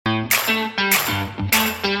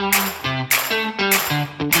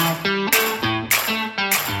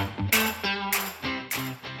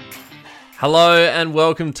Hello and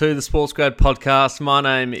welcome to the Sports Grad Podcast. My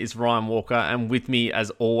name is Ryan Walker and with me as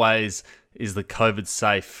always is the COVID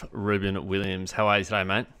safe Ruben Williams. How are you today,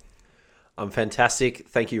 mate? I'm fantastic.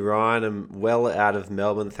 Thank you, Ryan. I'm well out of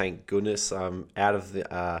Melbourne, thank goodness. I'm out of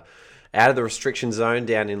the restriction zone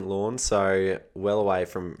down in Lawn, so well away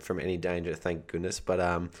from any danger, thank goodness. But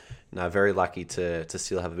no, very lucky to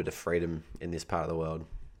still have a bit of freedom in this part of the world.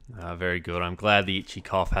 Very good. I'm glad the itchy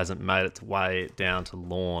cough hasn't made its way down to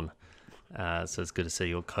Lawn. So it's good to see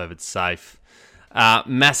you're COVID safe.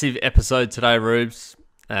 Massive episode today, Rubes.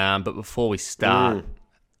 But before we start,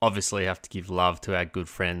 obviously have to give love to our good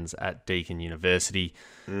friends at Deakin University,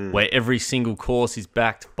 where every single course is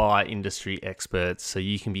backed by industry experts. So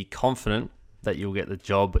you can be confident that you'll get the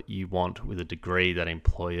job you want with a degree that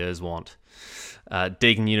employers want.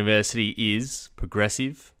 Deakin University is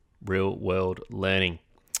progressive, real-world learning.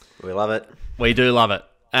 We love it. We do love it.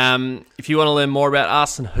 If you want to learn more about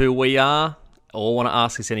us and who we are, or want to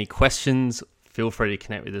ask us any questions, feel free to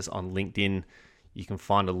connect with us on LinkedIn. You can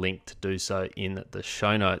find a link to do so in the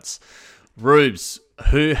show notes. Rubes,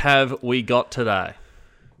 who have we got today?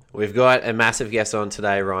 We've got a massive guest on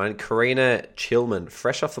today, Ryan. Karina Chilman,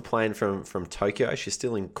 fresh off the plane from Tokyo. She's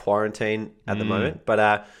still in quarantine at the moment.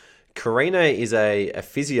 But Karina is a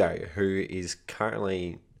physio who's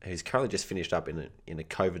currently just finished up in a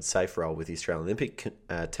COVID safe role with the Australian Olympic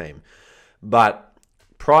team. But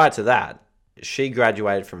prior to that, she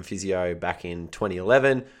graduated from physio back in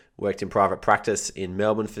 2011, worked in private practice in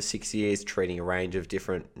Melbourne for 6 years, treating a range of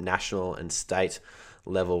different national and state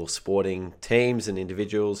level sporting teams and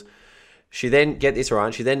individuals. She then, get this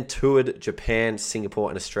right, she then toured Japan, Singapore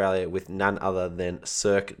and Australia with none other than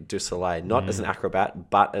Cirque du Soleil, not as an acrobat,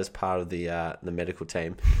 but as part of the medical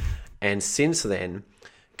team. And since then,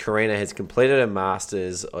 Karina has completed a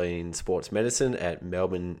master's in sports medicine at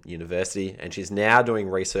Melbourne University, and she's now doing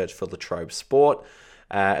research for La Trobe Sport,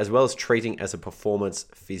 as well as treating as a performance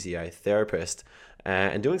physiotherapist,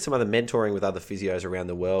 and doing some other mentoring with other physios around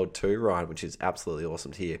the world too, Ryan, which is absolutely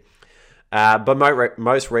awesome to hear. But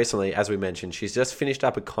most recently, as we mentioned, she's just finished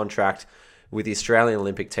up a contract with the Australian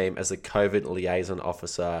Olympic team as a COVID liaison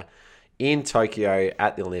officer in Tokyo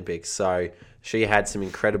at the Olympics. So she had some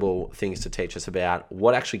incredible things to teach us about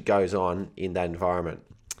what actually goes on in that environment.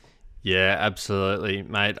 Yeah, absolutely,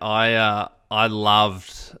 mate. I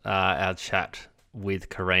loved our chat with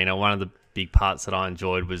Karina. One of the big parts that I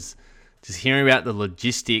enjoyed was just hearing about the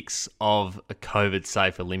logistics of a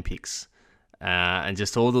COVID-safe Olympics and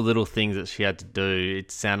just all the little things that she had to do.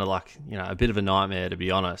 It sounded like a bit of a nightmare, to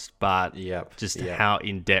be honest, but how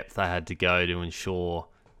in-depth they had to go to ensure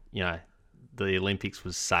the Olympics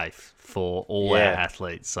was safe for all our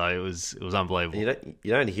athletes. So it was unbelievable.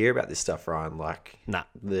 You don't hear about this stuff, Ryan. Like, nah.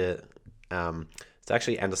 To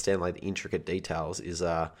actually understand the intricate details is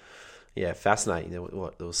fascinating. There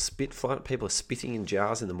was spit flying. People are spitting in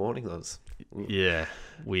jars in the morning.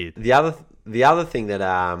 Weird. The other thing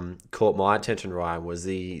that caught my attention, Ryan, was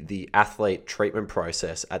the athlete treatment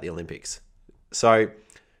process at the Olympics. So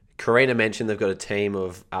Karina mentioned they've got a team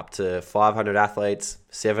of up to 500 athletes,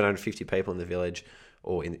 750 people in the village,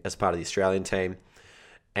 as part of the Australian team,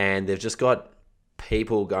 and they've just got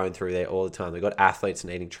people going through there all the time. They've got athletes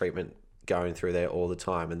needing treatment going through there all the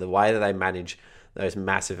time, and the way that they manage those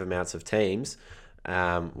massive amounts of teams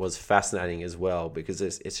was fascinating as well, because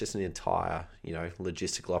it's just an entire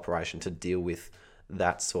logistical operation to deal with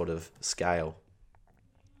that sort of scale.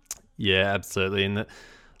 Yeah, absolutely. And the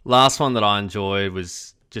last one that I enjoyed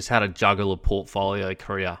was just how to juggle a portfolio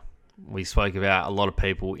career. We spoke about a lot of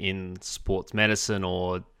people in sports medicine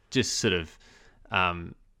or just sort of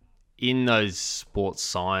in those sports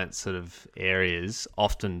science sort of areas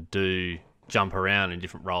often do jump around in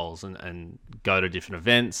different roles and go to different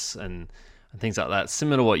events and things like that.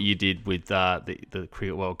 Similar to what you did with the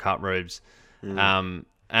Cricket World Cup, Rubes. And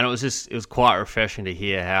it was quite refreshing to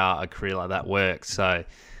hear how a career like that works. So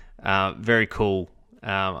very cool.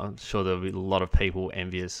 I'm sure there'll be a lot of people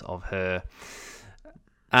envious of her.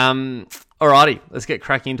 Alrighty, let's get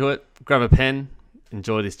cracking into it. Grab a pen,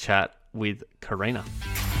 enjoy this chat with Karina.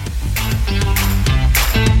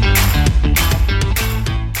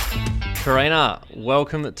 Karina,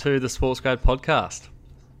 welcome to the Sports Grad Podcast.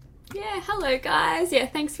 Yeah, hello guys. Yeah,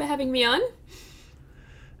 thanks for having me on.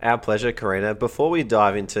 Our pleasure, Karina. Before we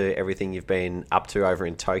dive into everything you've been up to over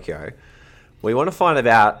in Tokyo, we want to find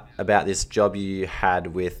about this job you had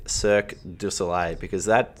with Cirque du Soleil, because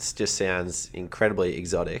that just sounds incredibly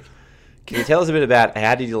exotic. Can you tell us a bit about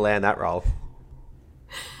how did you land that role?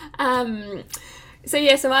 So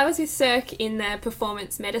I was with Cirque in the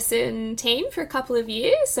performance medicine team for a couple of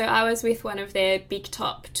years. So I was with one of their big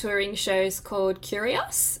top touring shows called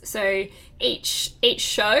Curious. So each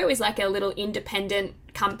show is like a little independent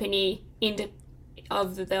company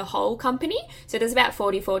of the whole company. So there's about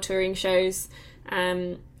 44 touring shows.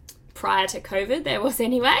 Prior to COVID, there was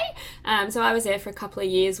anyway. So I was there for a couple of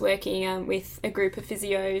years working with a group of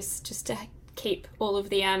physios just to keep all of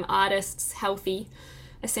the artists healthy,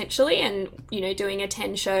 essentially, and, doing a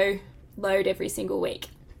 10-show load every single week.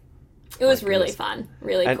 It was really fun,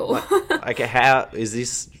 really cool. How is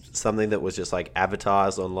this something that was just like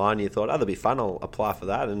advertised online? You thought, that'd be fun, I'll apply for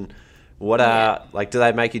that. And what do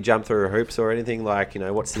they make you jump through hoops or anything? Like,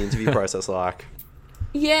 what's the interview process like?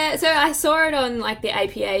 Yeah, so I saw it on like the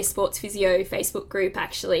APA Sports Physio Facebook group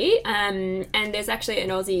actually, and there's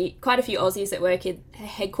actually quite a few Aussies that work in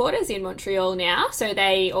headquarters in Montreal now, so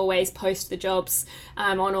they always post the jobs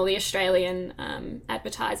on all the Australian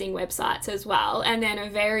advertising websites as well, and then a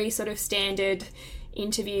very sort of standard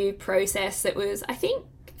interview process that was, I think,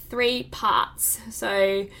 3 parts.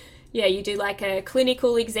 So yeah, you do like a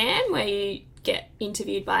clinical exam where you get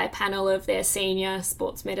interviewed by a panel of their senior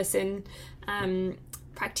sports medicine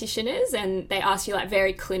practitioners, and they ask you like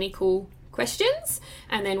very clinical questions,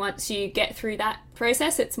 and then once you get through that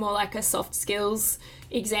process, it's more like a soft skills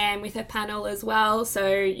exam with a panel as well.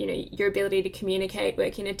 So your ability to communicate,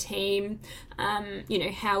 work in a team,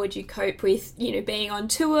 how would you cope with being on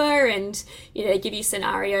tour, and they give you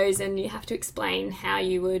scenarios and you have to explain how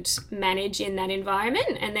you would manage in that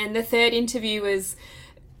environment. And then the third interview was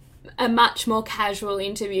a much more casual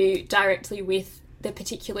interview directly with the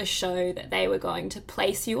particular show that they were going to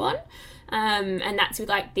place you on, and that's with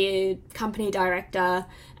like the company director,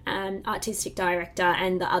 artistic director,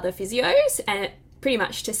 and the other physios, and pretty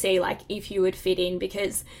much to see like if you would fit in,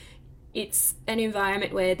 because it's an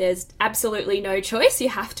environment where there's absolutely no choice. You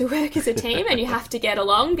have to work as a team and you have to get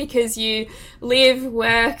along, because you live,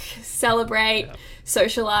 work, celebrate,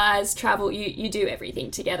 socialize, travel, you do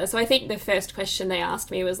everything together. So I think the first question they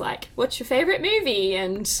asked me was like, what's your favorite movie?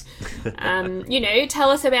 And, tell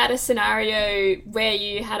us about a scenario where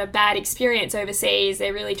you had a bad experience overseas.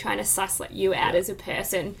 They're really trying to suss you out as a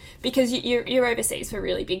person, because you're overseas for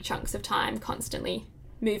really big chunks of time, constantly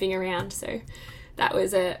moving around. So that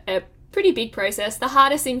was a pretty big process. The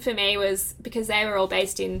hardest thing for me was because they were all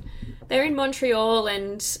they're in Montreal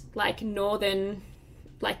and like northern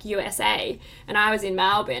like USA, and I was in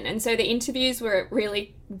Melbourne, and so the interviews were at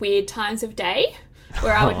really weird times of day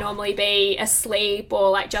where I would normally be asleep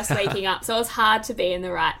or like just waking up, so it was hard to be in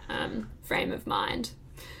the right frame of mind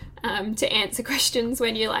to answer questions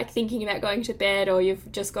when you're like thinking about going to bed or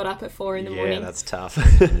you've just got up at 4 a.m. Yeah, that's tough.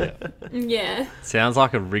 Yeah. Sounds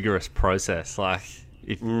like a rigorous process. Like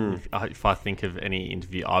if I think of any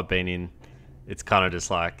interview I've been in, it's kind of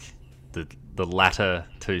just like the latter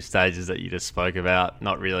 2 stages that you just spoke about,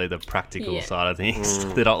 not really the practical side of things.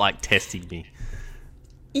 They're not like testing me.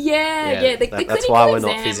 Yeah. That's why we're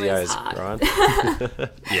not physios, right?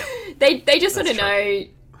 Yeah. They just sort of know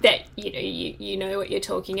that you know what you're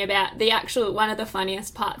talking about. The actual one of the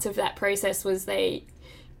funniest parts of that process was they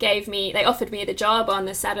offered me the job on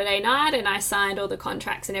the Saturday night, and I signed all the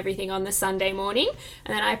contracts and everything on the Sunday morning,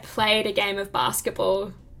 and then I played a game of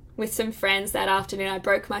basketball with some friends that afternoon. I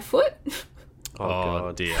broke my foot.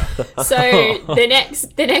 Oh dear. So the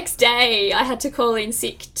next day I had to call in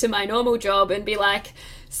sick to my normal job and be like,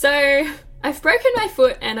 so I've broken my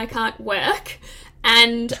foot and I can't work,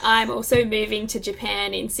 and I'm also moving to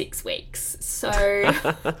Japan in 6 weeks. So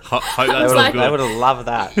Hope that's all good. They would have loved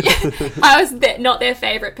that. I was not their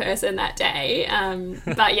favourite person that day.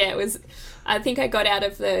 But yeah, it was. I think I got out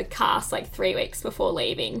of the cast like 3 weeks before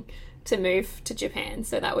leaving to move to Japan.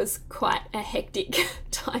 So that was quite a hectic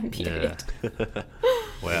time period. Yeah.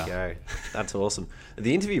 Wow. There you go. That's awesome.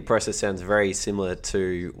 The interview process sounds very similar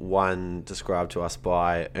to one described to us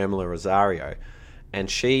by Ermila Rosario, and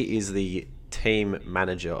she is the team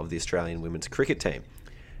manager of the Australian women's cricket team.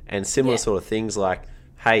 And similar sort of things like,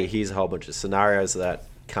 hey, here's a whole bunch of scenarios that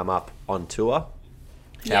come up on tour.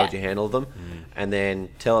 How would you handle them? And then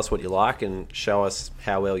tell us what you like and show us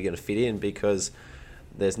how well you're going to fit in, because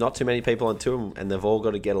there's not too many people on tour and they've all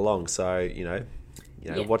got to get along. So,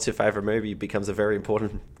 what's your favourite movie becomes a very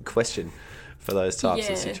important question for those types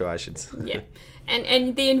of situations. Yeah.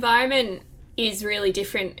 And the environment is really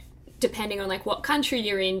different depending on like what country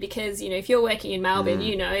you're in, because if you're working in Melbourne,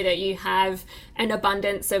 you know that you have an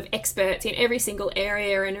abundance of experts in every single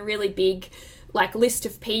area and a really big like list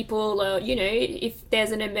of people, or if there's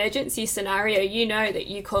an emergency scenario, that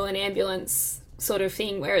you call an ambulance sort of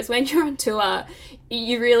thing. Whereas when you're on tour,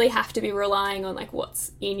 you really have to be relying on like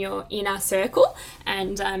what's in your inner circle,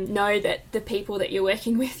 and know that the people that you're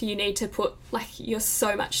working with, you need to put like you're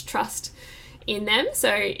so much trust in them.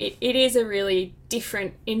 So it is a really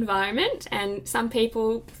different environment, and some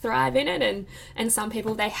people thrive in it, and some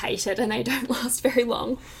people, they hate it and they don't last very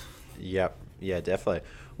long. Yep. Yeah, definitely.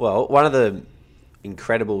 Well, one of the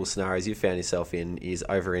incredible scenarios you found yourself in is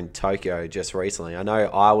over in Tokyo just recently. I know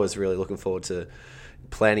I was really looking forward to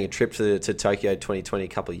planning a trip to Tokyo 2020 a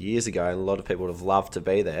couple of years ago, and a lot of people would have loved to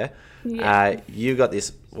be there. Yeah. You got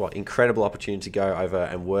this incredible opportunity to go over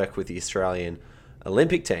and work with the Australian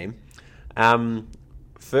Olympic team.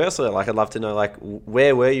 Firstly, like, I'd love to know, like,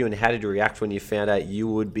 where were you and how did you react when you found out you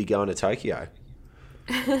would be going to Tokyo?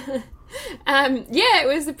 Yeah, it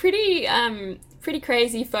was a pretty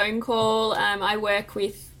crazy phone call. I work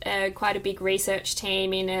with quite a big research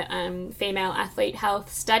team in a female athlete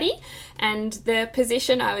health study, and the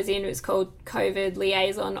position I was in was called COVID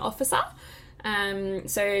Liaison Officer.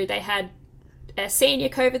 So they had a senior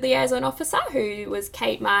COVID liaison officer who was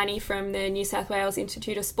Kate Marnie from the New South Wales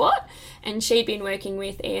Institute of Sport, and she'd been working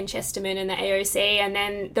with Ian Chesterman and the AOC, and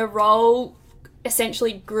then the role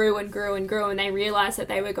essentially grew and grew and grew, and they realised that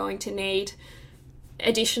they were going to need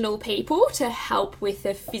additional people to help with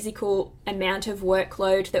the physical amount of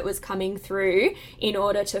workload that was coming through in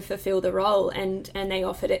order to fulfill the role, and they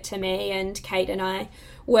offered it to me, and Kate and I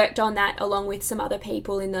worked on that along with some other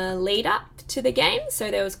people in the lead up to the game.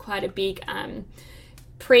 So there was quite a big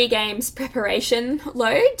pre-games preparation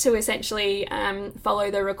load to essentially follow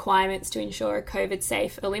the requirements to ensure a COVID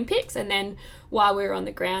safe Olympics, and then while we were on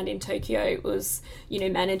the ground in Tokyo, it was,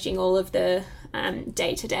 managing all of the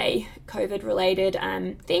day-to-day COVID related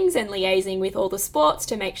things, and liaising with all the sports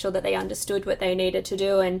to make sure that they understood what they needed to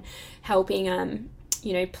do, and helping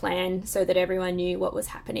plan so that everyone knew what was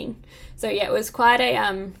happening. So yeah, it was quite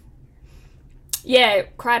a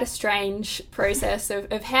strange process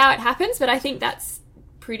of how it happens, but I think that's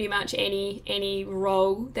pretty much any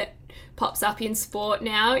role that pops up in sport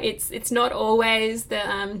now. It's not always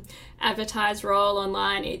the advertised role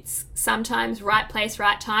online. It's sometimes right place,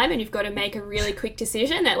 right time, and you've got to make a really quick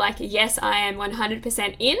decision that, like, yes, I am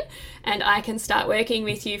 100% in, and I can start working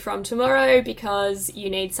with you from tomorrow because you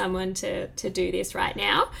need someone to do this right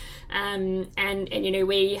now. And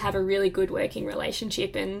we have a really good working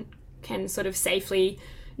relationship and can sort of safely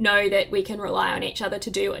know that we can rely on each other to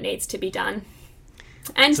do what needs to be done.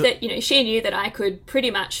 And so, that, she knew that I could pretty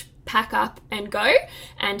much pack up and go,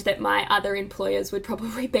 and that my other employers would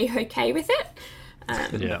probably be okay with it.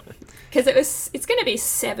 Because it's going to be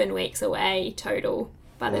 7 weeks away total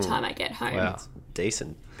by the time I get home. Wow.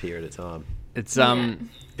 Decent period of time.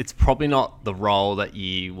 It's probably not the role that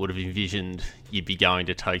you would have envisioned you'd be going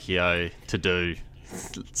to Tokyo to do,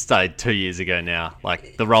 say, 2 years ago now.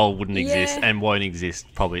 Like, the role wouldn't exist and won't exist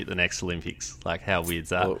probably at the next Olympics. Like, how weird's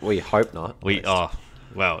that? Well, we hope not.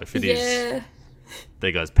 Well, if it is,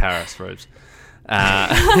 there goes Paris, Rubes.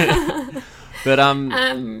 But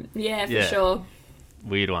for sure.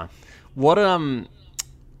 Weird one. What are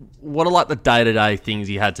like the day-to-day things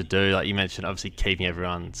you had to do? Like you mentioned, obviously keeping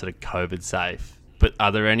everyone sort of COVID safe. But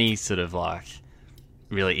are there any sort of like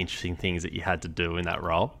really interesting things that you had to do in that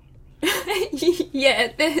role?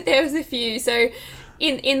 Yeah, there was a few. So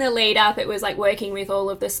in the lead up, it was like working with all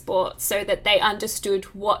of the sports so that they understood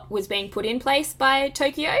what was being put in place by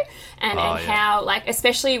Tokyo, and how, like,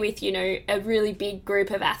 especially with, a really big group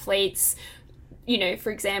of athletes, for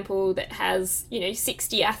example, that has,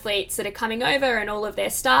 60 athletes that are coming over and all of their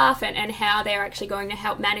staff, and how they're actually going to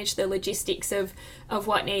help manage the logistics of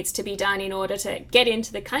what needs to be done in order to get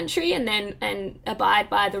into the country and abide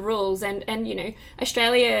by the rules. And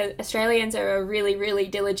Australians are a really, really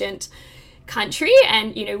diligent country,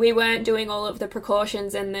 and we weren't doing all of the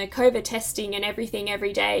precautions and the COVID testing and everything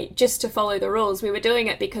every day just to follow the rules. We were doing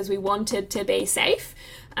it because we wanted to be safe,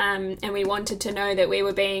 and we wanted to know that we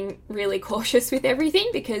were being really cautious with everything,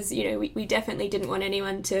 because we definitely didn't want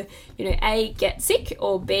anyone to A, get sick,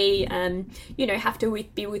 or B, have to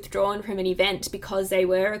be withdrawn from an event because they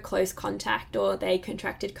were a close contact or they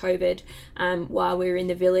contracted COVID while we were in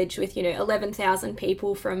the village with 11,000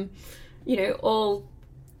 people from all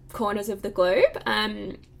corners of the globe,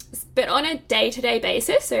 but on a day-to-day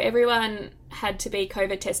basis. So everyone had to be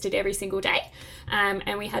COVID tested every single day,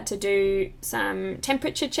 and we had to do some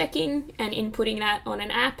temperature checking and inputting that on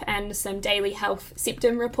an app, and some daily health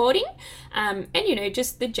symptom reporting, and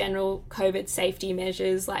just the general COVID safety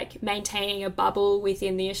measures, like maintaining a bubble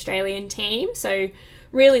within the Australian team, so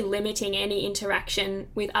really limiting any interaction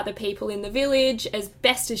with other people in the village as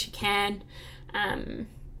best as you can.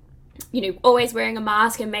 always wearing a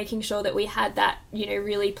mask and making sure that we had that,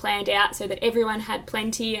 really planned out so that everyone had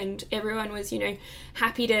plenty and everyone was,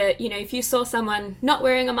 happy to, if you saw someone not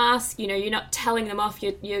wearing a mask, you're not telling them off,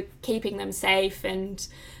 you're keeping them safe and,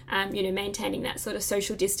 maintaining that sort of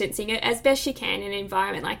social distancing as best you can in an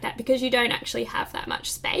environment like that, because you don't actually have that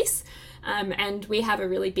much space. And we have a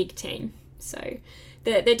really big team. So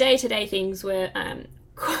the day-to-day things were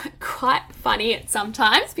quite funny at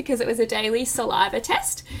sometimes, because it was a daily saliva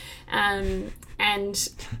test. And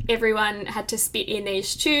everyone had to spit in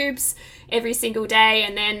these tubes every single day,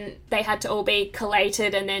 and then they had to all be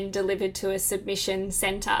collated and then delivered to a submission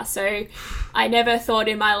centre. So I never thought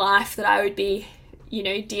in my life that I would be,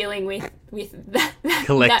 dealing with that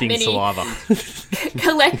Collecting that many, saliva.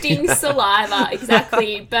 collecting saliva,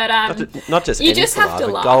 exactly. But Not just you any just saliva, have to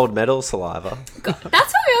laugh. gold medal saliva. That's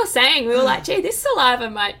what we were saying. We were like, gee, this saliva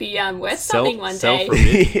might be worth something one day.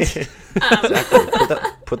 Exactly.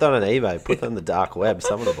 Put that on eBay. Put that on the dark web.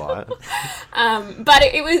 Someone will buy it. But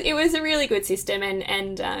it was a really good system,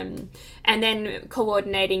 and then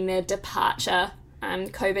coordinating the departure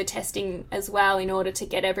COVID testing as well, in order to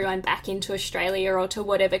get everyone back into Australia or to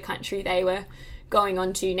whatever country they were going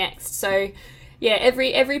on to next. So yeah,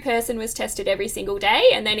 every person was tested every single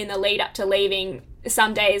day, and then in the lead up to leaving,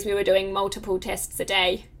 some days we were doing multiple tests a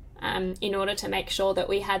day, in order to make sure that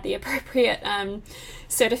we had the appropriate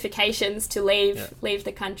certifications to leave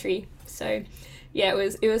the country. So yeah,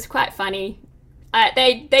 it was quite funny.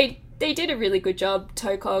 They did a really good job,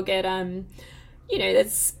 TOCOG,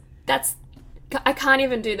 at that's I can't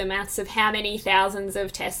even do the maths of how many thousands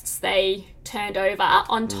of tests they turned over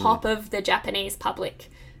on top of the Japanese public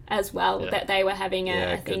as well, that they were having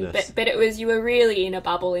a thing. But it was, you were really in a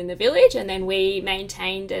bubble in the village, and then we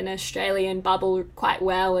maintained an Australian bubble quite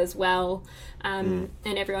well as well. And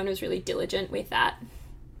everyone was really diligent with that.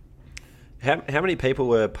 How many people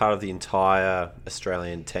were part of the entire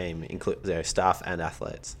Australian team, including staff and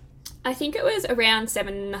athletes? I think it was around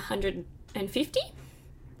 750.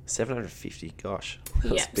 750, gosh.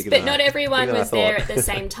 Yeah, but not everyone was there at the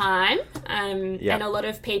same time. And a lot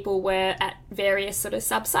of people were at various sort of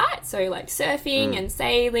sub-sites. So like surfing and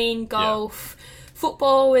sailing, golf,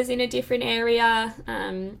 football was in a different area.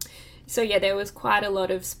 So yeah, there was quite a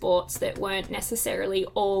lot of sports that weren't necessarily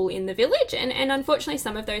all in the village. And unfortunately,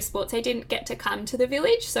 some of those sports, they didn't get to come to the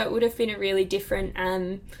village. So it would have been a really different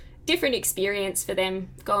experience for them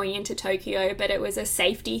going into Tokyo. But it was a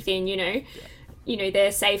safety thing,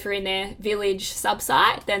 they're safer in their village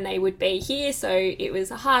sub-site than they would be here. So it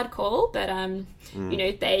was a hard call, but,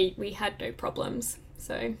 we had no problems.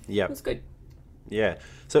 So it was good. Yeah.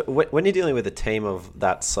 So when you're dealing with a team of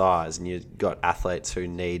that size and you've got athletes who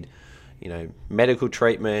need, medical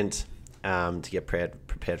treatment to get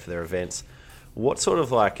prepared for their events, what sort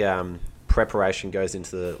of preparation goes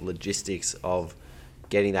into the logistics of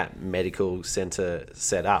getting that medical centre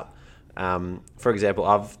set up? For example,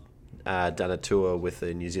 I've done a tour with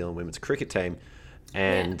the New Zealand women's cricket team,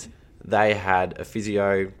 and they had a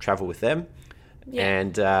physio travel with them.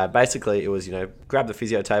 And basically it was, grab the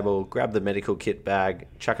physio table, grab the medical kit bag,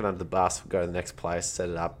 chuck it under the bus, go to the next place, set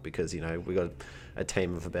it up, because, we got a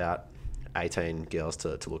team of about 18 girls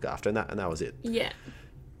to look after, and that was it. Yeah.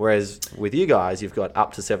 Whereas with you guys, you've got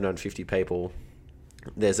up to 750 people.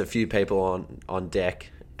 There's a few people on deck,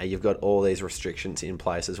 and you've got all these restrictions in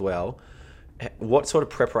place as well. What sort of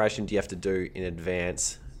preparation do you have to do in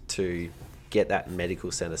advance to get that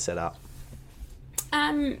medical centre set up?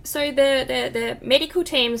 So the medical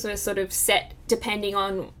teams were sort of set depending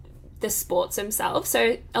on the sports themselves.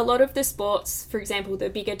 So a lot of the sports, for example, the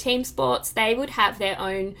bigger team sports, they would have their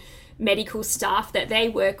own medical staff that they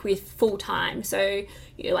work with full time. So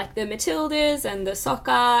like the Matildas and the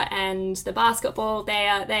soccer and the basketball, they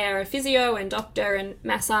are a physio and doctor and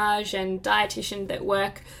massage and dietitian that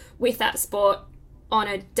work with that sport on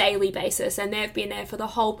a daily basis, and they've been there for the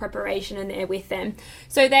whole preparation and they're with them.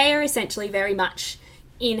 So they are essentially very much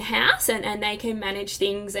in-house, and they can manage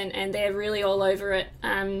things, and they're really all over it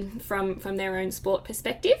from their own sport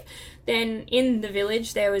perspective. Then in the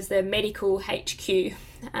village there was the medical HQ,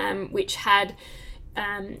 which had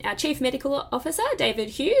our Chief Medical Officer, David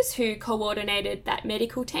Hughes, who coordinated that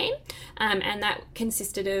medical team, and that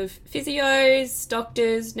consisted of physios,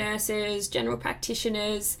 doctors, nurses, general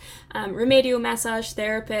practitioners, remedial massage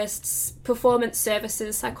therapists, performance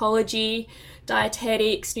services, psychology,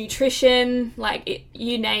 dietetics, nutrition,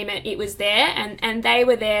 you name it, it was there. And they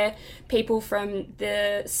were there, people from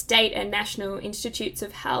the state and national institutes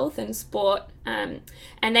of health and sport, and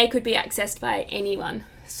they could be accessed by anyone.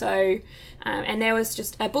 So, and there was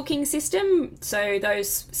just a booking system. So those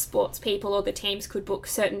sports people or the teams could book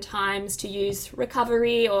certain times to use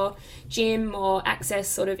recovery or gym or access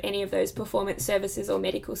sort of any of those performance services or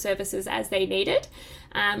medical services as they needed.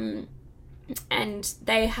 And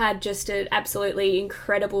they had just an absolutely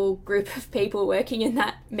incredible group of people working in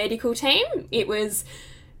that medical team. It was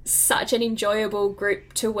such an enjoyable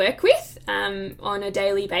group to work with on a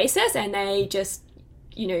daily basis, and they just,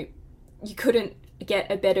 you couldn't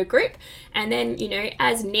get a better group. And then,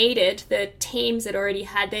 as needed, the teams that already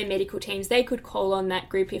had their medical teams, they could call on that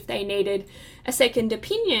group if they needed a second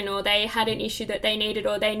opinion, or they had an issue that they needed,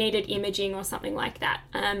 or they needed imaging or something like that.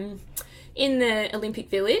 In the Olympic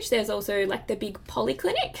Village, there's also like the big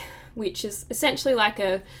polyclinic, which is essentially like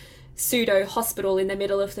a pseudo hospital in the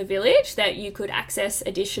middle of the village that you could access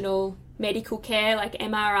additional medical care like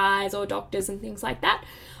MRIs or doctors and things like that.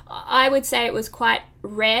 I would say it was quite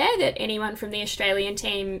rare that anyone from the Australian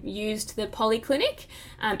team used the polyclinic,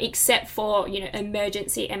 except for,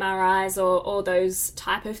 emergency MRIs or those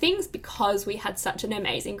type of things, because we had such an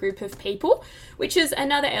amazing group of people, which is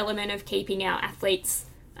another element of keeping our athletes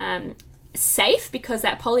safe, because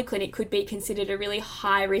that polyclinic could be considered a really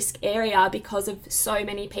high risk area because of so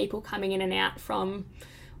many people coming in and out from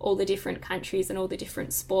all the different countries and all the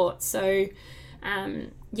different sports. So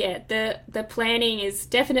the planning is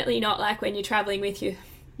definitely not like when you're traveling with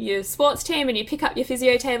your sports team and you pick up your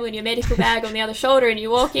physio table and your medical bag on the other shoulder and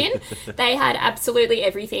you walk in. They had absolutely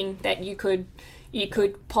everything that you could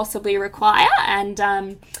possibly require, and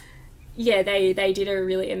they did a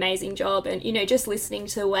really amazing job. And, just listening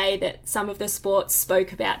to the way that some of the sports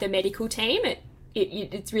spoke about the medical team,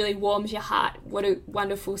 it really warms your heart. What a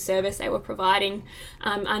wonderful service they were providing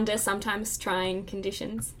under sometimes trying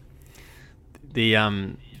conditions.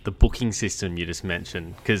 The booking system you just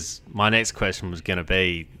mentioned, because my next question was going to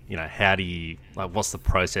be, how do you, what's the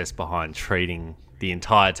process behind treating the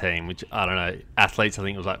entire team, which, I don't know, athletes, I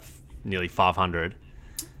think it was like nearly 500.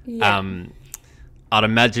 Yeah. I'd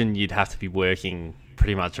imagine you'd have to be working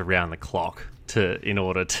pretty much around the clock in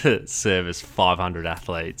order to service 500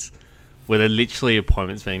 athletes. Were there literally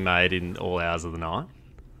appointments being made in all hours of the night?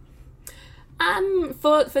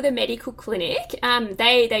 For the medical clinic,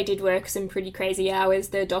 they did work some pretty crazy hours,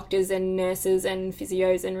 the doctors and nurses and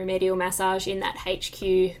physios and remedial massage in that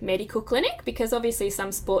HQ medical clinic, because obviously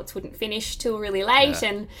some sports wouldn't finish till really late,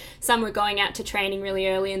 and some were going out to training really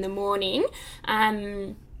early in the morning.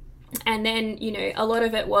 And then, a lot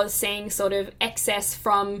of it was seeing sort of excess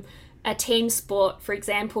from a team sport. For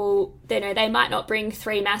example, they might not bring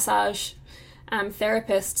 3 massage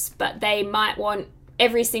therapists, but they might want,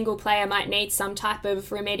 every single player might need some type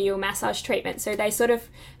of remedial massage treatment. So they sort of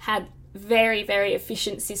had very, very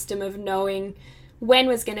efficient system of knowing when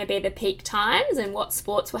was going to be the peak times and what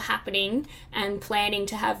sports were happening, and planning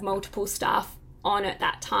to have multiple staff on at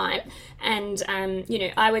that time. And,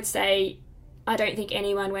 I would say, I don't think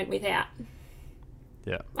anyone went without.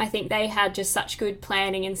 Yeah. I think they had just such good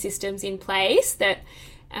planning and systems in place that,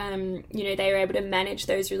 they were able to manage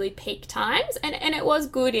those really peak times. And it was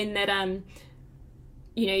good in that,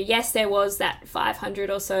 yes, there was that 500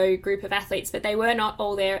 or so group of athletes, but they were not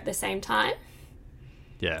all there at the same time.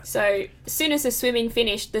 Yeah. So as soon as the swimming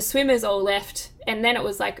finished, the swimmers all left, and then it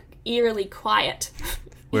was like eerily quiet.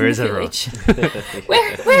 Where is everyone?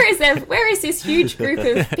 Where is this huge group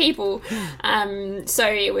of people? So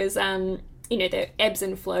it was, the ebbs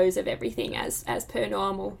and flows of everything as per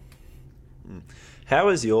normal. How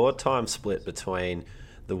was your time split between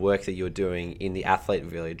the work that you were doing in the athlete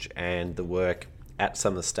village and the work at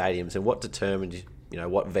some of the stadiums, and what determined,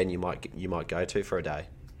 what venue you might go to for a day?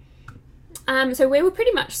 So we were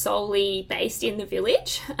pretty much solely based in the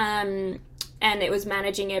village. And it was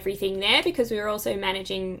managing everything there, because we were also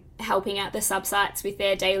helping out the sub-sites with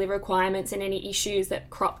their daily requirements and any issues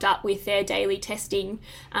that cropped up with their daily testing,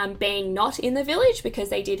 being not in the village, because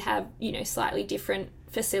they did have, slightly different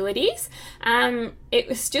facilities. It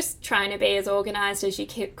was just trying to be as organised as you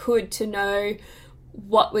could to know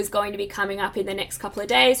what was going to be coming up in the next couple of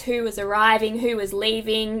days, who was arriving, who was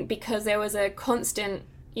leaving, because there was a constant,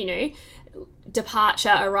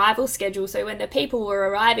 departure arrival schedule. So when the people were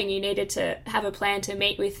arriving, you needed to have a plan to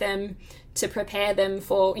meet with them, to prepare them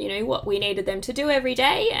for, what we needed them to do every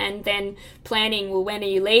day, and then planning, well, when are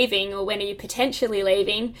you leaving, or when are you potentially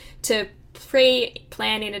leaving, to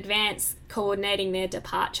pre-plan in advance, coordinating their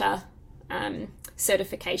departure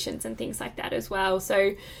certifications and things like that as well.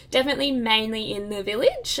 So definitely mainly in the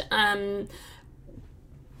village.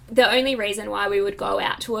 The only reason why we would go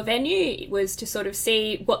out to a venue was to sort of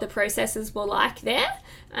see what the processes were like there,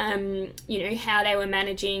 how they were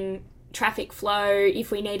managing traffic flow,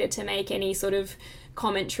 if we needed to make any sort of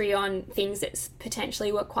commentary on things that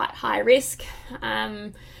potentially were quite high risk,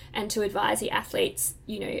 and to advise the athletes,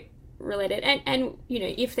 related. And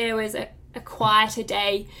if there was a quieter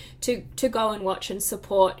day, to go and watch and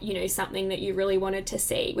support, something that you really wanted to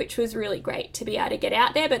see, which was really great to be able to get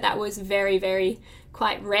out there. But that was very, very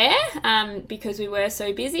quite rare, because we were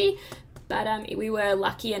so busy. But we were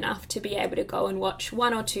lucky enough to be able to go and watch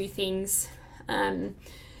one or two things, and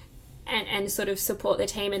sort of support the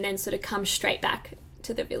team, and then sort of come straight back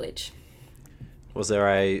to the village. Was there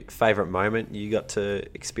a favourite moment you got to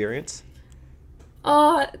experience?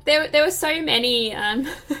 Oh, there were so many,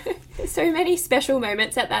 so many special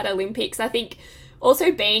moments at that Olympics. I think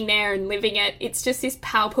also being there and living it, it's just this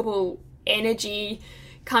palpable energy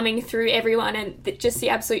coming through everyone, and just the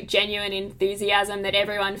absolute genuine enthusiasm that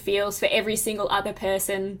everyone feels for every single other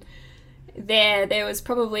person there. There was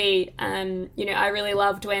probably, I really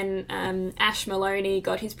loved when Ash Maloney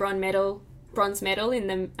got his bronze medal in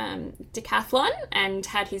the decathlon, and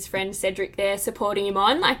had his friend Cedric there supporting him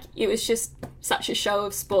on. Like, it was just such a show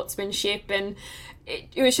of sportsmanship, and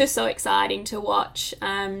it was just so exciting to watch.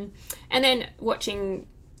 And then watching,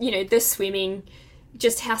 the swimming,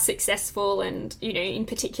 just how successful and, in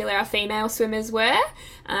particular our female swimmers were.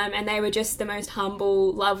 And they were just the most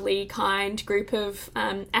humble, lovely, kind group of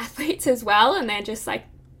athletes as well. And they're just like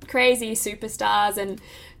crazy superstars. And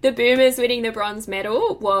the Boomers winning the bronze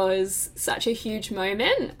medal was such a huge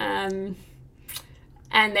moment. And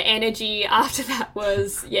the energy after that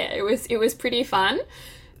was, it was pretty fun.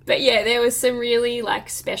 But yeah, there was some really like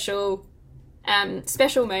special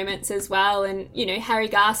moments as well. And, Harry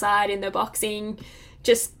Garside in the boxing,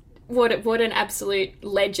 just what an absolute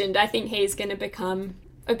legend. I think he's going to become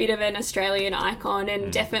a bit of an Australian icon,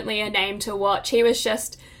 and definitely a name to watch. He was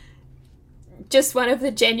just one of the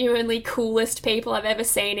genuinely coolest people I've ever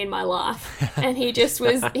seen in my life. And he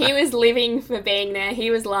was living for being there. He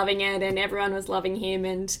was loving it, and everyone was loving him.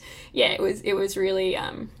 And yeah, it was really,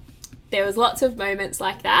 there was lots of moments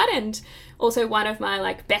like that. And also one of my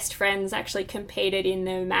like best friends actually competed in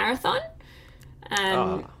the marathon.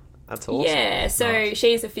 That's awesome. Yeah, so nice.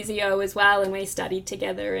 She's a physio as well, and we studied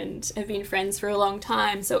together and have been friends for a long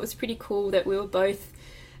time. So it was pretty cool that we were both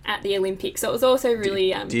at the Olympics. So it was also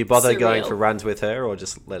really Do you bother surreal. going for runs with her, or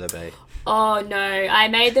just let her be? Oh, no. I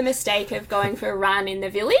made the mistake of going for a run in the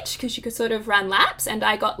village, because you could sort of run laps, and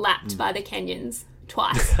I got lapped by the Kenyans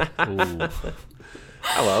twice.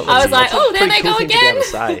 Oh, well, I was like, oh, there they cool go thing to be able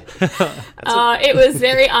again. to say. It was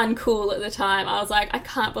very uncool at the time. I was like, I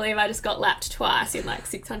can't believe I just got lapped twice in like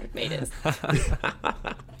 600 metres.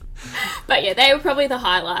 But yeah, they were probably the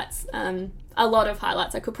highlights. A lot of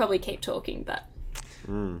highlights. I could probably keep talking, but...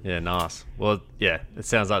 Yeah, nice. Well, yeah, it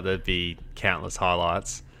sounds like there'd be countless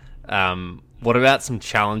highlights. What about some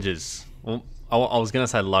challenges? Well, I was going to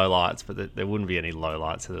say lowlights, but there wouldn't be any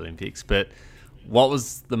lowlights at the Olympics. But what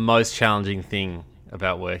was the most challenging thing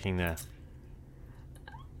about working there?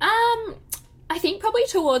 I think probably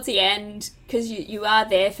towards the end, because you are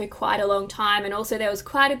there for quite a long time, and also there was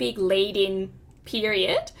quite a big lead-in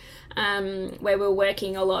period where we're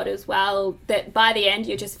working a lot as well, that by the end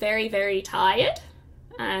you're just very, very tired,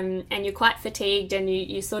 and you're quite fatigued, and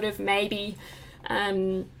you sort of maybe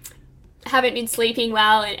haven't been sleeping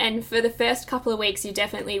well, and for the first couple of weeks you're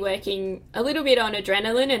definitely working a little bit on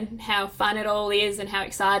adrenaline and how fun it all is and how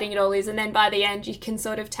exciting it all is, and then by the end you can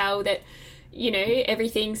sort of tell that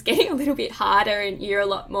everything's getting a little bit harder and you're a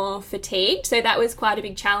lot more fatigued. So that was quite a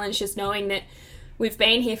big challenge, just knowing that we've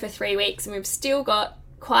been here for 3 weeks and we've still got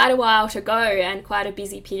quite a while to go, and quite a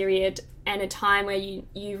busy period, and a time where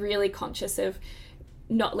you're really conscious of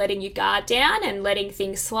not letting your guard down and letting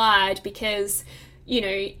things slide, because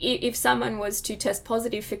if someone was to test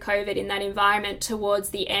positive for COVID in that environment towards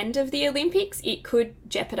the end of the Olympics, it could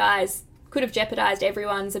have jeopardized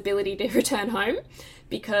everyone's ability to return home,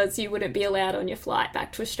 because you wouldn't be allowed on your flight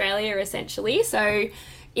back to Australia, essentially. So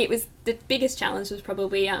it was, the biggest challenge was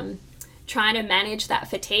probably trying to manage that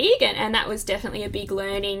fatigue, and that was definitely a big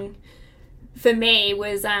learning for me.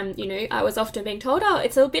 Was I was often being told, oh,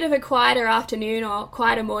 it's a bit of a quieter afternoon or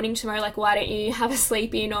quieter morning tomorrow, like why don't you have a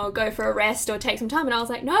sleep in or go for a rest or take some time? And I was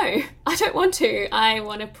like, no, I don't want to. I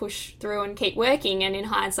want to push through and keep working. And in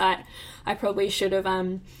hindsight, I probably should have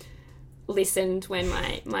listened when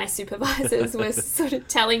my supervisors were sort of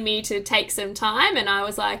telling me to take some time, and I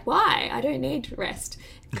was like, why? I don't need rest.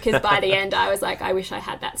 Because by the end I was like, I wish I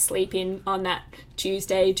had that sleep in on that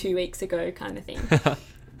Tuesday 2 weeks ago kind of thing.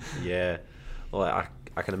 Yeah. Well,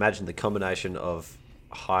 I can imagine the combination of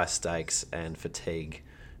high stakes and fatigue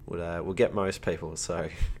will get most people. So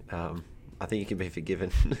I think you can be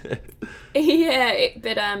forgiven. Yeah,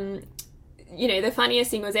 but the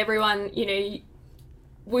funniest thing was everyone,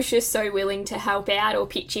 was just so willing to help out or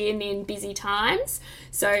pitch in busy times.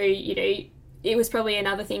 So, you know, it was probably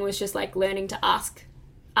another thing was just like learning to ask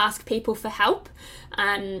people for help.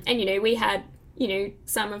 And, you know, we had, you know,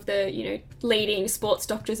 some of the, you know, leading sports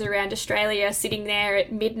doctors around Australia sitting there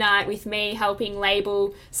at midnight with me helping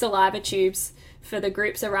label saliva tubes for the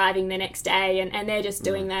groups arriving the next day, and they're just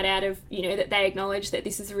doing that out of, you know, that they acknowledge that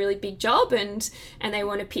this is a really big job and they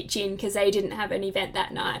want to pitch in because they didn't have an event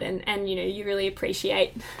that night, and you know, you really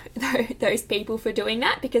appreciate those people for doing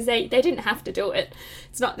that because they didn't have to do it.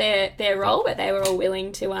 It's not their role, but they were all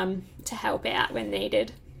willing to help out when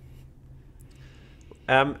needed.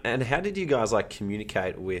 And how did you guys like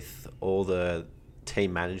communicate with all the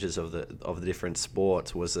team managers of the different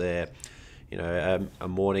sports? Was there, you know, a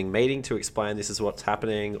morning meeting to explain this is what's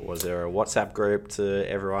happening? Was there a WhatsApp group to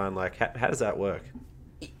everyone? Like, how does that work?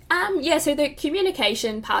 Yeah, so the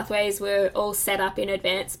communication pathways were all set up in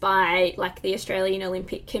advance by like the Australian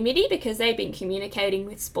Olympic Committee because they've been communicating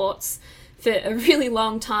with sports for a really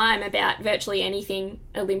long time about virtually anything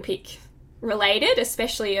Olympic related,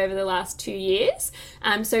 especially over the last 2 years.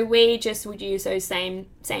 So we just would use those same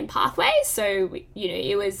pathways. So, you know,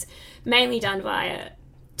 it was mainly done via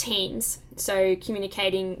Teams, so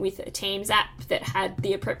communicating with a Teams app that had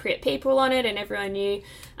the appropriate people on it, and everyone knew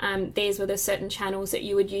these were the certain channels that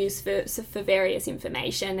you would use for various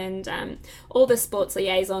information. And all the sports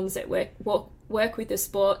liaisons that work with the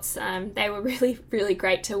sports, they were really, really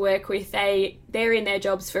great to work with. They're in their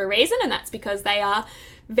jobs for a reason, and that's because they are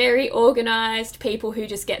very organised people who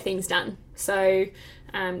just get things done. So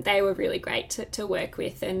they were really great to work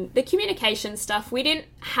with. And the communication stuff, we didn't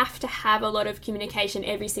have to have a lot of communication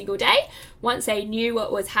every single day. Once they knew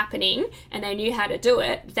what was happening and they knew how to do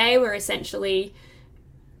it, they were essentially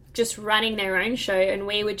just running their own show, and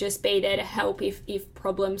we would just be there to help if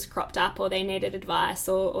problems cropped up or they needed advice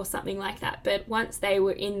or something like that. But once they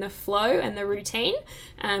were in the flow and the routine,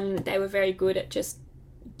 they were very good at just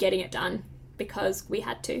getting it done because we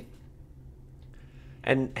had to.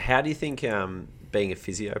 And how do you think being a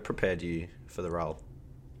physio prepared you for the role?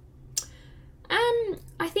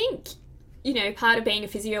 I think, you know, part of being a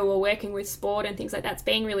physio or working with sport and things like that's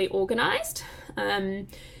being really organised.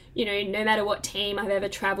 You know, no matter what team I've ever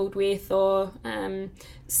travelled with or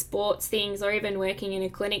sports things or even working in a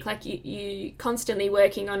clinic, like you constantly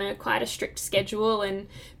working on quite a strict schedule, and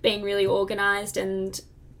being really organised and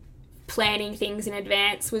planning things in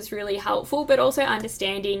advance was really helpful, but also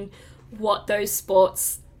understanding what those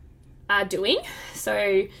sports are doing.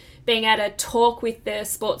 So being able to talk with the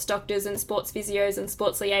sports doctors and sports physios and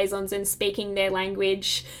sports liaisons and speaking their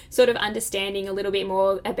language, sort of understanding a little bit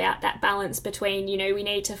more about that balance between, you know, we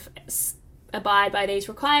need to abide by these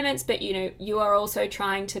requirements, but, you know, you are also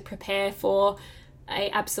trying to prepare for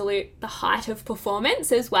the height of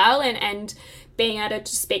performance as well, and being able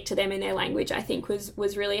to speak to them in their language, I think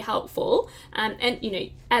was really helpful. And, you know,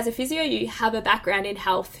 as a physio, you have a background in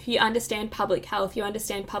health. You understand public health. You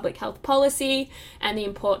understand public health policy and the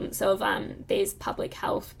importance of these public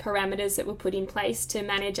health parameters that were put in place to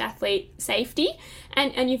manage athlete safety.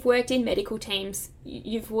 And you've worked in medical teams.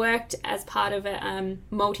 You've worked as part of a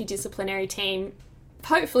multidisciplinary team,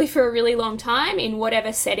 hopefully for a really long time in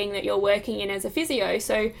whatever setting that you're working in as a physio.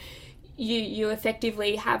 So you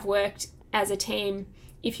effectively have worked as a team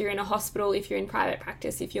if you're in a hospital, if you're in private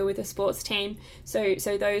practice, if you're with a sports team. So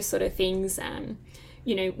those sort of things,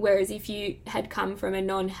 you know, whereas if you had come from a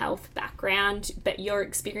non-health background, but your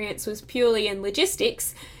experience was purely in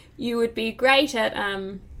logistics, you would be great at,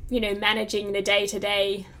 you know, managing the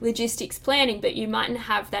day-to-day logistics planning, but you mightn't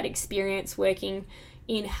have that experience working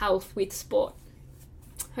in health with sport.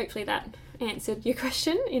 Hopefully that answered your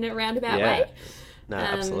question in a roundabout way. No,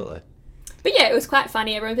 absolutely. But yeah, it was quite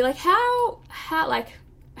funny. Everyone would be like,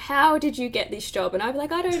 how did you get this job? And I'd be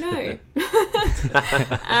like, I don't know.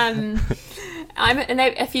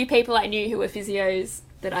 A few people I knew who were physios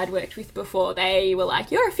that I'd worked with before, they were like,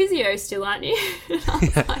 you're a physio still, aren't you? And I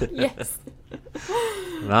was like, yes.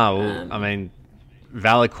 No, well, I mean,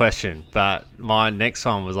 valid question. But my next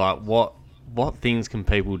one was like, what things can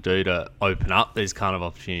people do to open up these kind of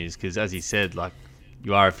opportunities? Because as you said, like,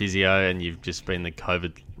 you are a physio and you've just been the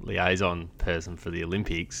COVID liaison person for the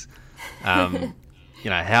Olympics. You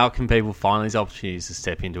know, how can people find these opportunities to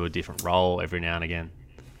step into a different role every now and again?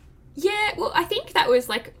 Yeah, well, I think that was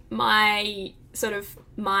like my sort of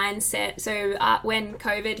mindset. So when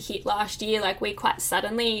COVID hit last year, like we quite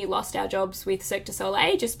suddenly lost our jobs with Cirque du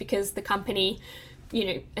Soleil just because the company, you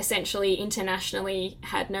know, essentially internationally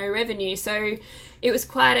had no revenue. So it was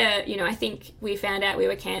quite I think we found out we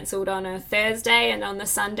were cancelled on a Thursday, and on the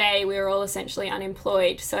Sunday we were all essentially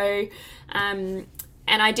unemployed. So,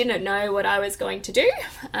 And I didn't know what I was going to do.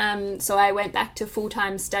 So I went back to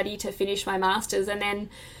full-time study to finish my master's, and then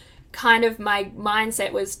kind of my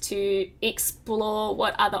mindset was to explore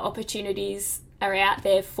what other opportunities are out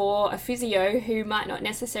there for a physio who might not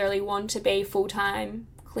necessarily want to be full-time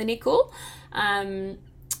clinical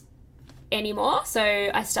anymore. So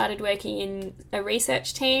I started working in a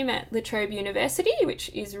research team at La Trobe University, which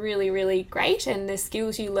is really, really great. And the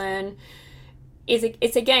skills you learn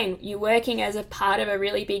it's again, you're working as a part of a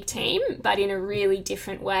really big team, but in a really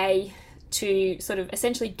different way to sort of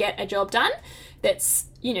essentially get a job done that's,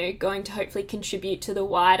 you know, going to hopefully contribute to the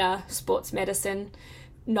wider sports medicine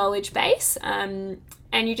knowledge base. And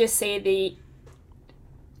you just see the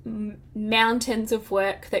mountains of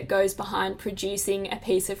work that goes behind producing a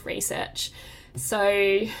piece of research.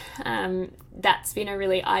 So that's been a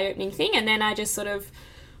really eye-opening thing. And then I just sort of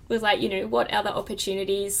was like, you know, what other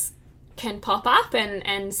opportunities can pop up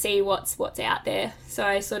and see what's out there. So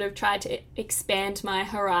I sort of tried to expand my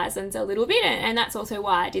horizons a little bit, and that's also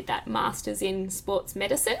why I did that master's in sports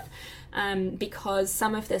medicine, because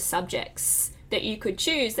some of the subjects that you could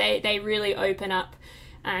choose, they really open up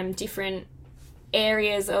different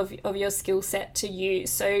areas of your skill set to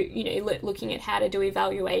use. So, you know, looking at how to do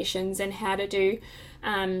evaluations and how to do,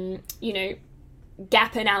 you know,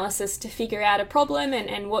 gap analysis to figure out a problem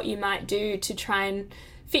and what you might do to try and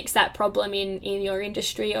fix that problem in your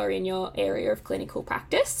industry or in your area of clinical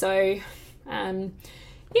practice. So,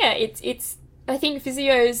 it's I think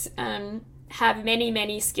physios have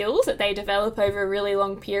many skills that they develop over a really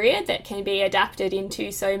long period that can be adapted into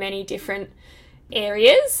so many different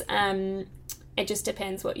areas. It just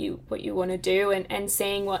depends what you want to do and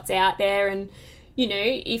seeing what's out there. And, you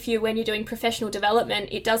know, when you're doing professional development,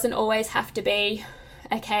 it doesn't always have to be,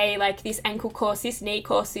 okay, like this ankle course, this knee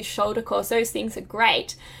course, this shoulder course, those things are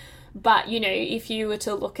great. But, you know, if you were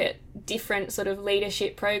to look at different sort of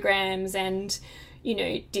leadership programs and, you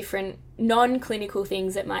know, different non-clinical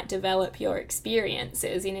things that might develop your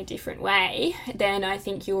experiences in a different way, then I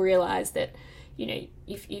think you'll realise that, you know,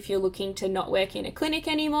 if you're looking to not work in a clinic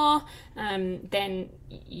anymore, then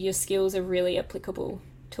your skills are really applicable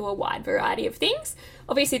to a wide variety of things.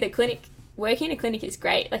 Obviously, working in a clinic is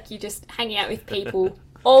great. Like, you're just hanging out with people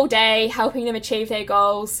all day, helping them achieve their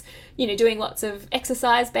goals, you know, doing lots of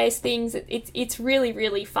exercise-based things. It's really,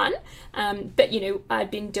 really fun. But, you know,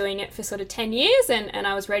 I'd been doing it for sort of 10 years and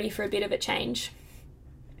I was ready for a bit of a change.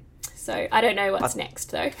 So I don't know what's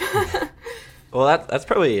next, though. Well, that's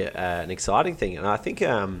probably an exciting thing. And I think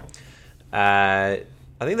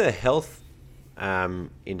the health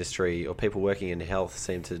industry or people working in health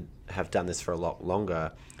seem to have done this for a lot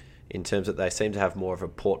longer, in terms that they seem to have more of a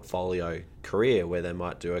portfolio career where they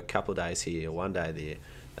might do a couple of days here, one day there.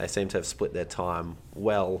 They seem to have split their time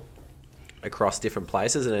well across different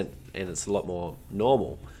places, and it's a lot more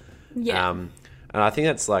normal. Yeah. And I think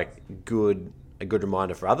that's like a good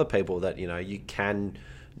reminder for other people that, you know, you can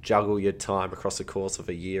juggle your time across the course of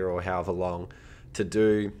a year or however long to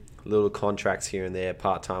do little contracts here and there,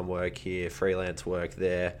 part-time work here, freelance work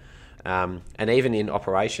there. And even in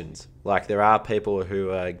operations, like there are people who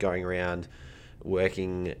are going around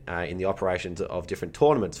working in the operations of different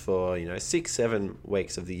tournaments for, you know, 6-7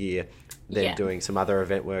 weeks of the year, then doing some other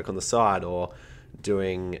event work on the side, or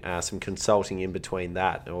doing some consulting in between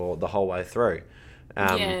that, or the whole way through.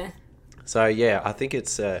 So yeah, I think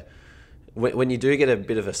it's when you do get a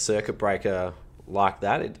bit of a circuit breaker like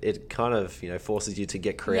that, it kind of, you know, forces you to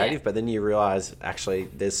get creative, but then you realize actually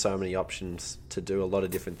there's so many options to do a lot of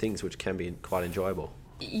different things, which can be quite enjoyable.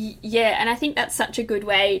 Yeah, and I think that's such a good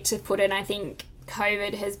way to put it. I think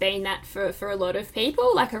COVID has been that for a lot of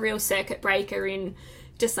people, like a real circuit breaker in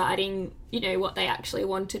deciding, you know, what they actually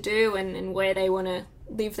want to do and where they want to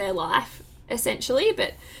live their life, essentially.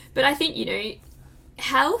 But I think, you know,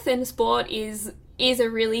 health and sport is a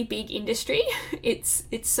really big industry. It's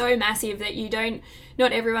so massive that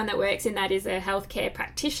not everyone that works in that is a healthcare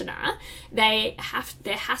practitioner. There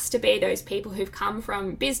has to be those people who've come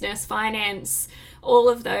from business, finance, all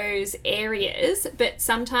of those areas, but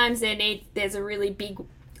sometimes there's a really big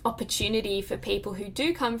opportunity for people who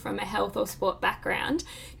do come from a health or sport background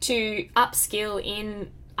to upskill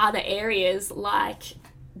in other areas like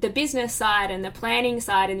the business side and the planning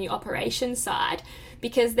side and the operations side,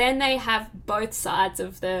 because then they have both sides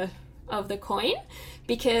of the coin.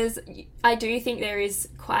 Because I do think there is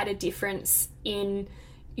quite a difference in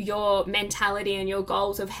your mentality and your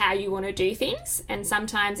goals of how you want to do things, and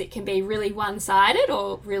sometimes it can be really one-sided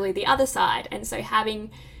or really the other side. And so having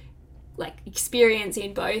like experience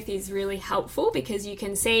in both is really helpful, because you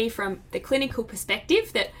can see from the clinical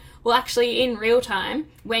perspective that well, actually in real time,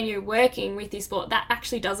 when you're working with this sport, that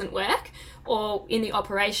actually doesn't work. Or in the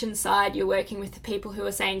operations side, you're working with the people who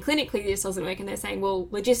are saying clinically this doesn't work, and they're saying, well,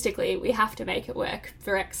 logistically we have to make it work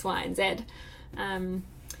for X, Y, and Z.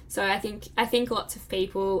 So I think lots of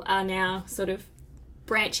people are now sort of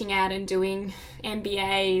branching out and doing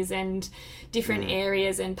MBAs and different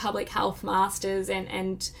areas and public health masters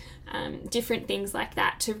and different things like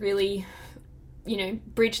that to really,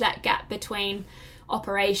 bridge that gap between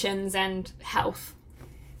operations and health.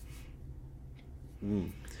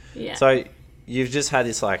 Yeah. So you've just had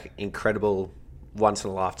this like incredible once in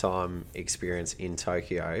a lifetime experience in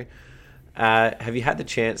Tokyo. Have you had the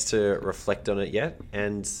chance to reflect on it yet?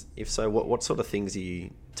 And if so, what sort of things are you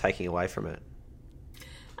taking away from it?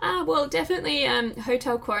 Well, definitely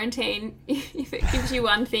hotel quarantine. If it gives you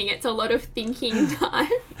one thing, it's a lot of thinking time.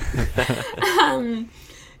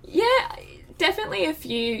 Yeah, definitely a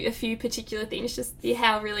few particular things. Just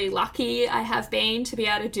how really lucky I have been to be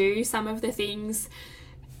able to do some of the things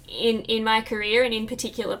in my career, and in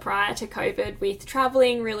particular prior to COVID, with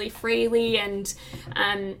traveling really freely and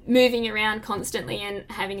moving around constantly and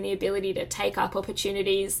having the ability to take up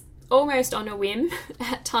opportunities almost on a whim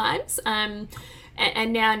at times.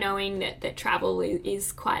 And now knowing that travel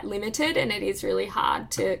is quite limited and it is really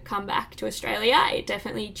hard to come back to Australia, it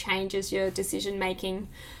definitely changes your decision making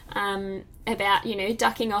about,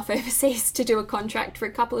 ducking off overseas to do a contract for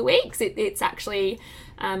a couple of weeks. It's actually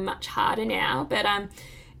much harder now. But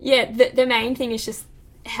the main thing is just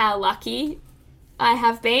how lucky I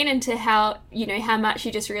have been, and to how much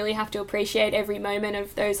you just really have to appreciate every moment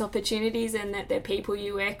of those opportunities, and that they're people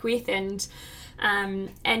you work with, and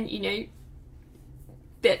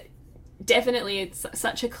but definitely it's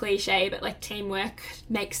such a cliche, but like teamwork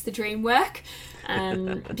makes the dream work,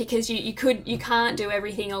 because you can't do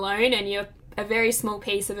everything alone, and you're a very small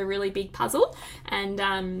piece of a really big puzzle, and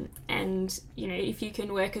if you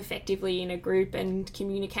can work effectively in a group and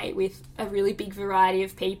communicate with a really big variety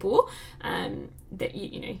of people, that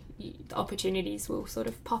the opportunities will sort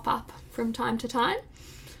of pop up from time to time.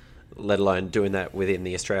 Let alone doing that within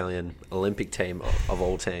the Australian Olympic team of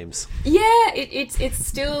all teams. Yeah, it's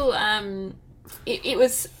still it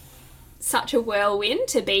was such a whirlwind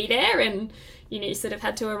to be there, and sort of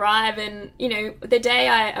had to arrive, and the day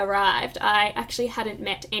I arrived, I actually hadn't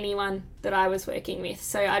met anyone that I was working with.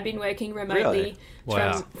 So I'd been working remotely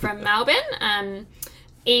from Melbourne.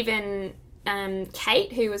 Even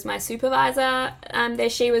Kate, who was my supervisor there,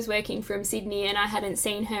 she was working from Sydney, and I hadn't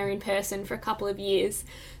seen her in person for a couple of years.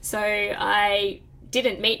 So I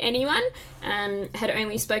didn't meet anyone, had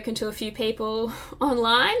only spoken to a few people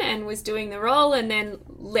online, and was doing the role, and then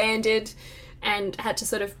landed and had to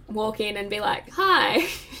sort of walk in and be like, hi,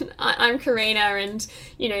 I'm Karina, and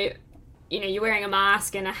you're wearing a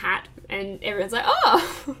mask and a hat, and everyone's like,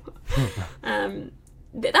 oh,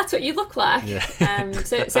 that's what you look like. Yeah.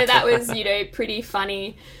 So that was pretty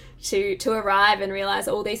funny to arrive and realize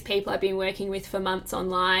all these people I've been working with for months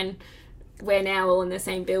online, we're now all in the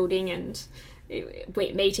same building, and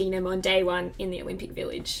meeting them on day one in the Olympic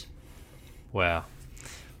Village. Wow.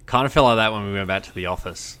 Kind of felt like that when we went back to the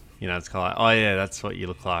office. It's kind of like, oh yeah, that's what you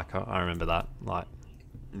look like. I remember that. Like,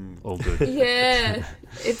 all good. Yeah,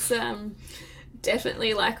 it's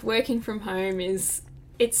definitely like working from home it's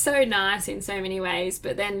so nice in so many ways,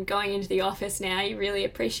 but then going into the office now, you really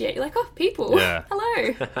appreciate, you're like, oh, people, yeah.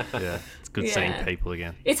 Hello. Yeah, it's good seeing people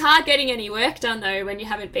again. It's hard getting any work done though when you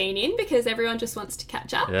haven't been in, because everyone just wants to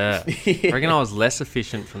catch up. Yeah. I reckon I was less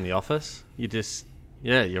efficient from the office.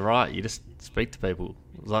 You're right, you just speak to people.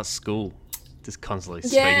 It was like school, just constantly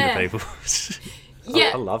speaking to people.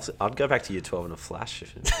 Yeah, I'd go back to year 12 in a flash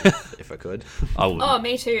if I could. I would. Oh,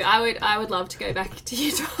 me too. I would love to go back to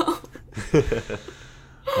year 12.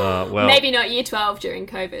 Well, maybe not year 12 during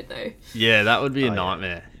COVID though. Yeah, that would be a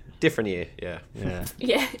nightmare. Different year, yeah.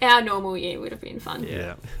 Yeah, our normal year would have been fun.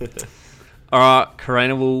 Yeah. All right,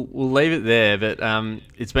 Karina, we'll leave it there, but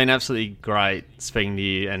it's been absolutely great speaking to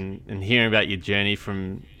you and hearing about your journey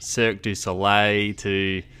from Cirque du Soleil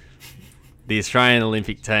to the Australian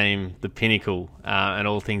Olympic team, the pinnacle, and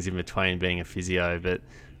all things in between, being a physio. But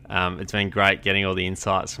it's been great getting all the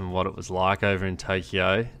insights from what it was like over in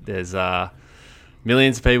Tokyo. There's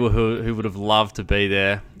millions of people who would have loved to be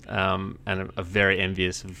there, and are very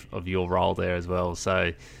envious of your role there as well.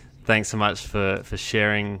 So thanks so much for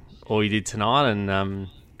sharing all you did tonight, and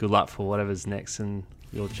good luck for whatever's next in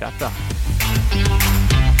your chapter.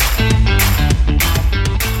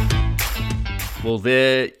 Well,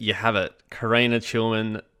 there you have it. Karina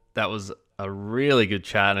Chilman. That was a really good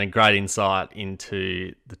chat and a great insight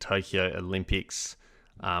into the Tokyo Olympics,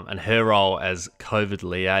 and her role as COVID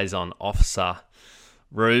liaison officer.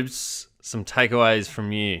 Rubes, some takeaways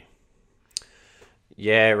from you.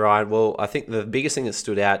 Yeah, Ryan. Well, I think the biggest thing that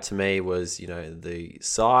stood out to me was, the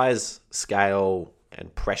size, scale,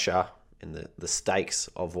 and pressure and the stakes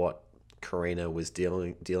of what Karina was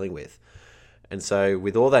dealing with. And so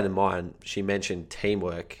with all that in mind, she mentioned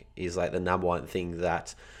teamwork is like the number one thing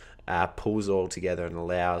that pulls all together and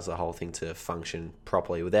allows the whole thing to function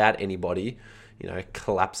properly without anybody,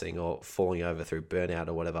 collapsing or falling over through burnout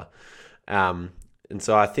or whatever. And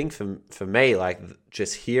so I think for me, like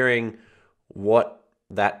just hearing what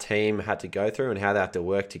that team had to go through and how they have to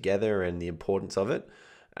work together and the importance of it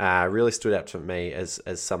really stood out to me as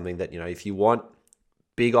something that, if you want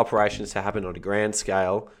big operations to happen on a grand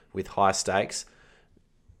scale with high stakes,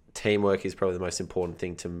 teamwork is probably the most important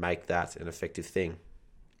thing to make that an effective thing.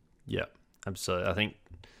 Yeah, absolutely. I think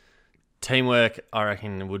teamwork, I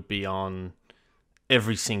reckon, would be on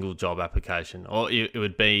every single job application, or it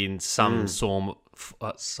would be in some form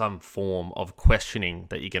of questioning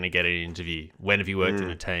that you're going to get in an interview. When have you worked in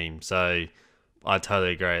a team? So I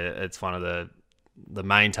totally agree. It's one of the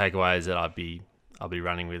main takeaways that I'll be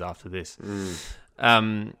running with after this.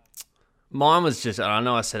 Mine was just, I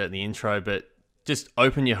know I said it in the intro, but just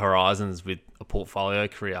open your horizons with a portfolio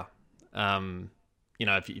career.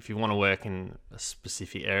 If you want to work in a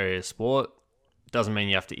specific area of sport, doesn't mean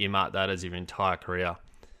you have to earmark that as your entire career.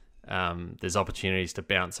 There's opportunities to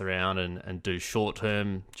bounce around and do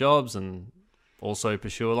short-term jobs and also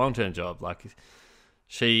pursue a long-term job. Like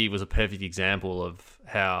she was a perfect example of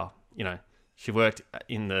how, she worked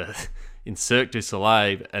in Cirque du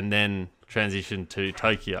Soleil and then transitioned to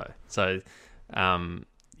Tokyo. So,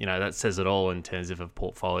 that says it all in terms of a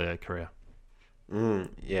portfolio career.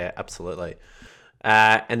 Yeah, absolutely.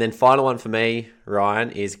 And then final one for me,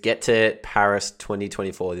 Ryan, is get to Paris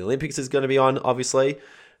 2024. The Olympics is going to be on, obviously,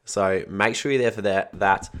 so make sure you're there for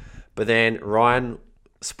that. But then, Ryan,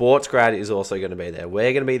 SportsGrad is also going to be there.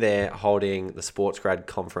 We're going to be there holding the SportsGrad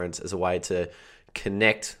conference as a way to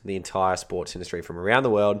connect the entire sports industry from around the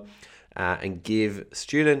world and give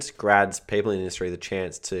students, grads, people in the industry the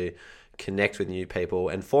chance to connect with new people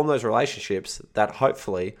and form those relationships that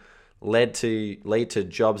hopefully lead to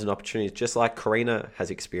jobs and opportunities, just like Karina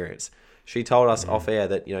has experienced. She told us off air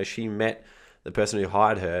that she met the person who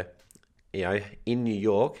hired her, in New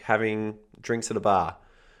York having drinks at a bar.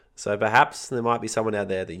 So perhaps there might be someone out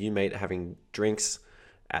there that you meet having drinks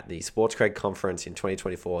at the SportsGrad conference in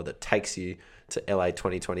 2024 that takes you to LA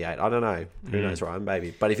 2028. I don't know. Who knows, Ryan,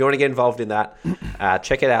 baby. But if you want to get involved in that,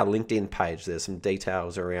 check out our LinkedIn page. There's some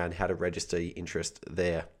details around how to register your interest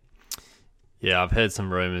there. Yeah, I've heard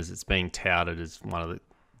some rumours it's being touted as one of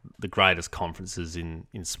the greatest conferences in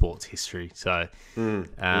sports history. So,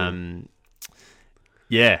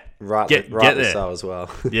 yeah. Right, get there. So as well.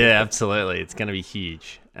 Yeah, absolutely. It's going to be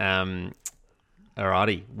huge.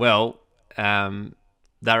 Alrighty. Well,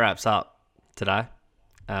 that wraps up today.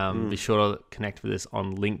 Be sure to connect with us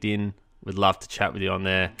on LinkedIn. We'd love to chat with you on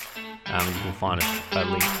there. You can find a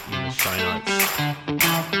link in the show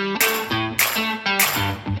notes.